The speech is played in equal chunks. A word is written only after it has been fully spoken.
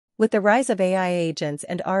With the rise of AI agents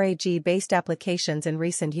and RAG-based applications in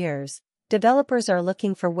recent years, developers are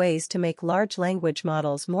looking for ways to make large language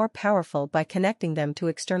models more powerful by connecting them to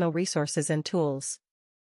external resources and tools.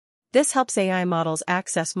 This helps AI models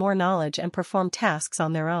access more knowledge and perform tasks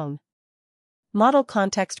on their own. Model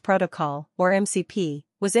Context Protocol, or MCP,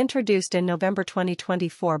 was introduced in November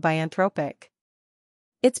 2024 by Anthropic.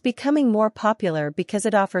 It's becoming more popular because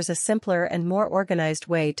it offers a simpler and more organized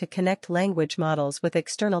way to connect language models with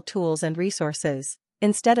external tools and resources,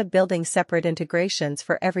 instead of building separate integrations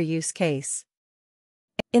for every use case.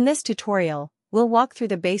 In this tutorial, we'll walk through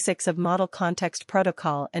the basics of Model Context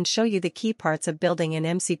Protocol and show you the key parts of building an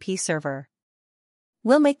MCP server.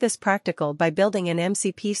 We'll make this practical by building an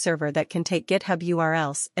MCP server that can take GitHub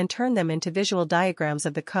URLs and turn them into visual diagrams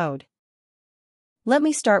of the code. Let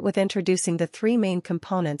me start with introducing the three main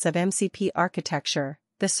components of MCP architecture: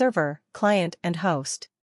 the server, client, and host.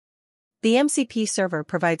 The MCP server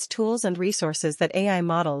provides tools and resources that AI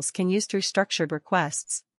models can use through structured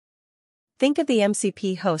requests. Think of the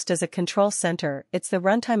MCP host as a control center. It's the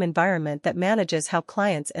runtime environment that manages how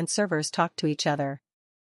clients and servers talk to each other.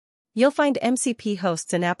 You'll find MCP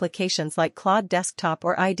hosts in applications like Claude Desktop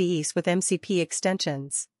or IDEs with MCP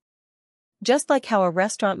extensions. Just like how a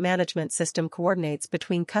restaurant management system coordinates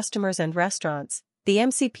between customers and restaurants, the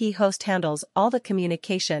MCP host handles all the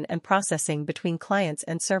communication and processing between clients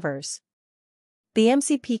and servers. The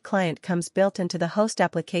MCP client comes built into the host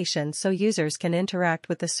application so users can interact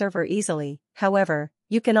with the server easily. However,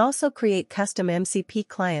 you can also create custom MCP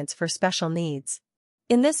clients for special needs.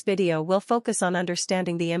 In this video, we'll focus on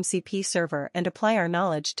understanding the MCP server and apply our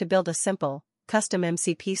knowledge to build a simple, custom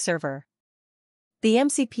MCP server. The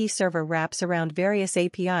MCP server wraps around various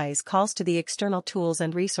APIs calls to the external tools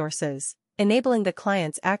and resources, enabling the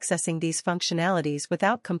clients accessing these functionalities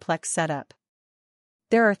without complex setup.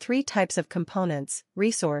 There are three types of components: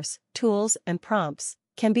 resource, tools, and prompts,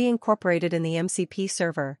 can be incorporated in the MCP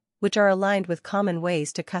server, which are aligned with common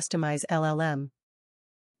ways to customize LLM.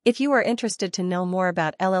 If you are interested to know more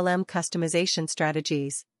about LLM customization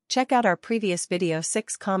strategies, check out our previous video: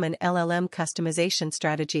 6 Common LLM Customization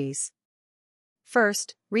Strategies.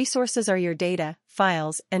 First, resources are your data,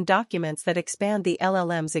 files, and documents that expand the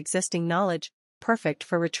LLM's existing knowledge, perfect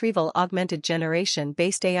for retrieval-augmented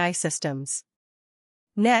generation-based AI systems.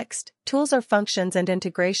 Next, tools are functions and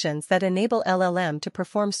integrations that enable LLM to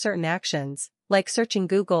perform certain actions, like searching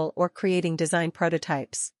Google or creating design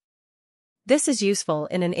prototypes. This is useful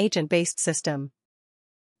in an agent-based system.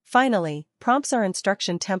 Finally, prompts are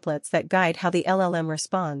instruction templates that guide how the LLM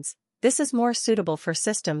responds. This is more suitable for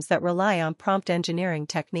systems that rely on prompt engineering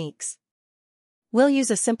techniques. We'll use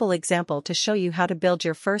a simple example to show you how to build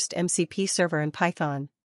your first MCP server in Python.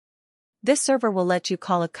 This server will let you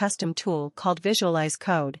call a custom tool called Visualize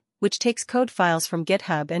Code, which takes code files from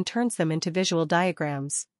GitHub and turns them into visual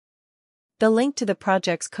diagrams. The link to the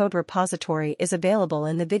project's code repository is available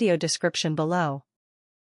in the video description below.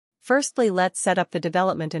 Firstly, let's set up the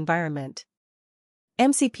development environment.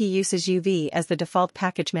 MCP uses UV as the default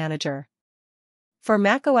package manager. For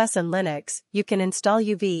macOS and Linux, you can install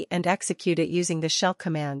UV and execute it using the shell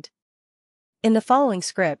command. In the following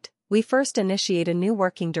script, we first initiate a new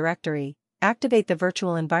working directory, activate the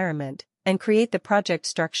virtual environment, and create the project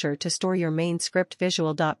structure to store your main script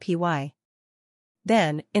visual.py.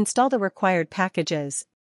 Then, install the required packages.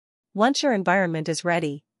 Once your environment is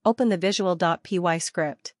ready, open the visual.py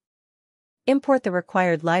script. Import the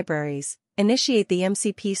required libraries, initiate the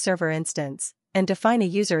MCP server instance, and define a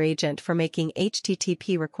user agent for making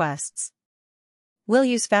HTTP requests. We'll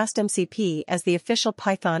use FastMCP as the official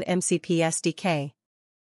Python MCP SDK.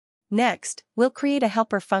 Next, we'll create a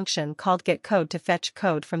helper function called getCode to fetch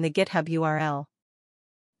code from the GitHub URL.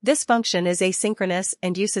 This function is asynchronous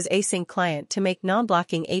and uses async client to make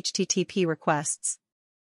non-blocking HTTP requests.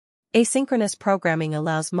 Asynchronous programming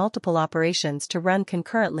allows multiple operations to run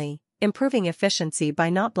concurrently, improving efficiency by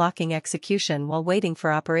not blocking execution while waiting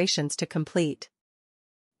for operations to complete.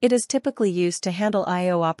 It is typically used to handle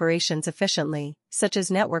I/O operations efficiently, such as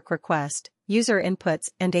network request, user inputs,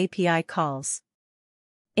 and API calls.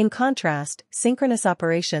 In contrast, synchronous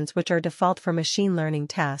operations, which are default for machine learning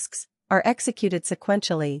tasks, are executed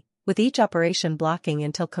sequentially, with each operation blocking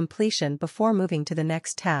until completion before moving to the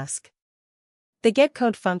next task. The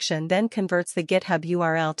getCode function then converts the GitHub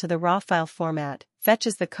URL to the raw file format,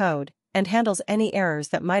 fetches the code, and handles any errors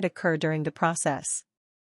that might occur during the process.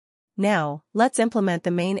 Now, let's implement the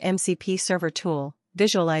main MCP server tool,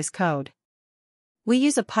 Visualize Code. We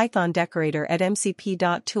use a Python decorator at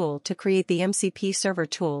mcp.tool to create the MCP server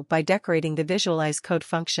tool by decorating the Visualize Code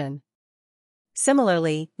function.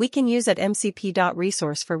 Similarly, we can use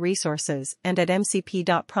 @mcp.resource for resources and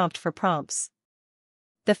 @mcp.prompt for prompts.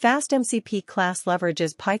 The fast MCP class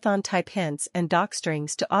leverages Python type hints and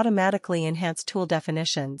docstrings to automatically enhance tool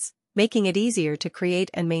definitions, making it easier to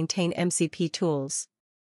create and maintain MCP tools.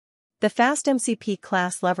 The fast MCP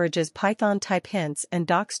class leverages Python type hints and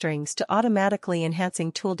docstrings to automatically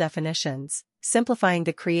enhancing tool definitions, simplifying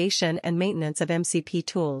the creation and maintenance of MCP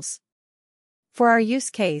tools. For our use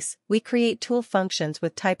case, we create tool functions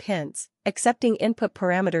with type hints, accepting input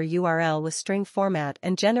parameter URL with string format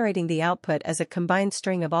and generating the output as a combined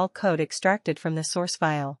string of all code extracted from the source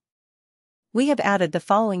file. We have added the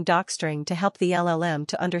following docstring to help the LLM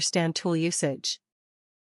to understand tool usage.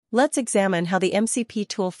 Let's examine how the MCP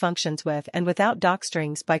tool functions with and without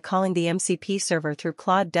docstrings by calling the MCP server through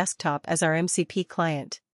Claude Desktop as our MCP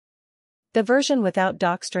client. The version without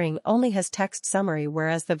docstring only has text summary,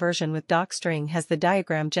 whereas the version with docstring has the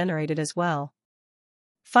diagram generated as well.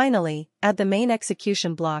 Finally, add the main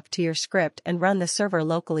execution block to your script and run the server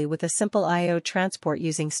locally with a simple I/O transport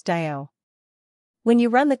using stio. When you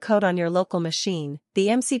run the code on your local machine, the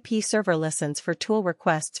MCP server listens for tool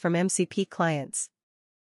requests from MCP clients.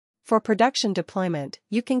 For production deployment,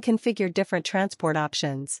 you can configure different transport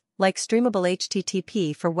options, like streamable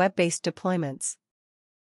HTTP for web-based deployments.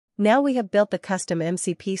 Now we have built the custom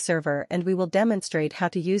MCP server, and we will demonstrate how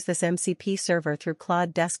to use this MCP server through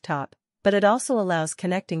Claude Desktop, but it also allows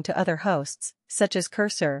connecting to other hosts, such as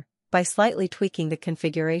Cursor, by slightly tweaking the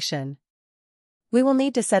configuration. We will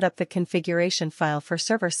need to set up the configuration file for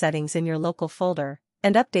server settings in your local folder,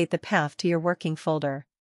 and update the path to your working folder.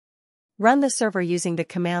 Run the server using the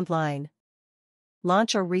command line.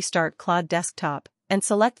 Launch or restart Claude Desktop, and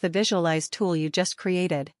select the visualize tool you just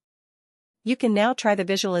created. You can now try the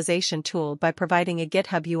visualization tool by providing a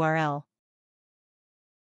GitHub URL.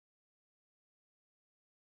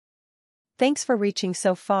 Thanks for reaching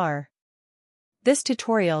so far. This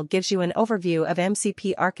tutorial gives you an overview of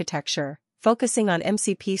MCP architecture, focusing on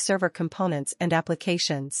MCP server components and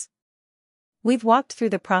applications. We've walked through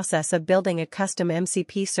the process of building a custom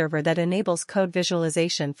MCP server that enables code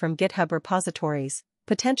visualization from GitHub repositories.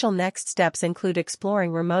 Potential next steps include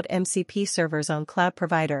exploring remote MCP servers on cloud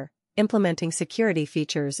provider, implementing security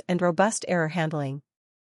features and robust error handling.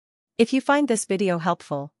 If you find this video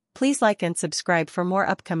helpful, please like and subscribe for more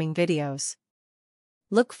upcoming videos.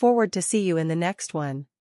 Look forward to see you in the next one.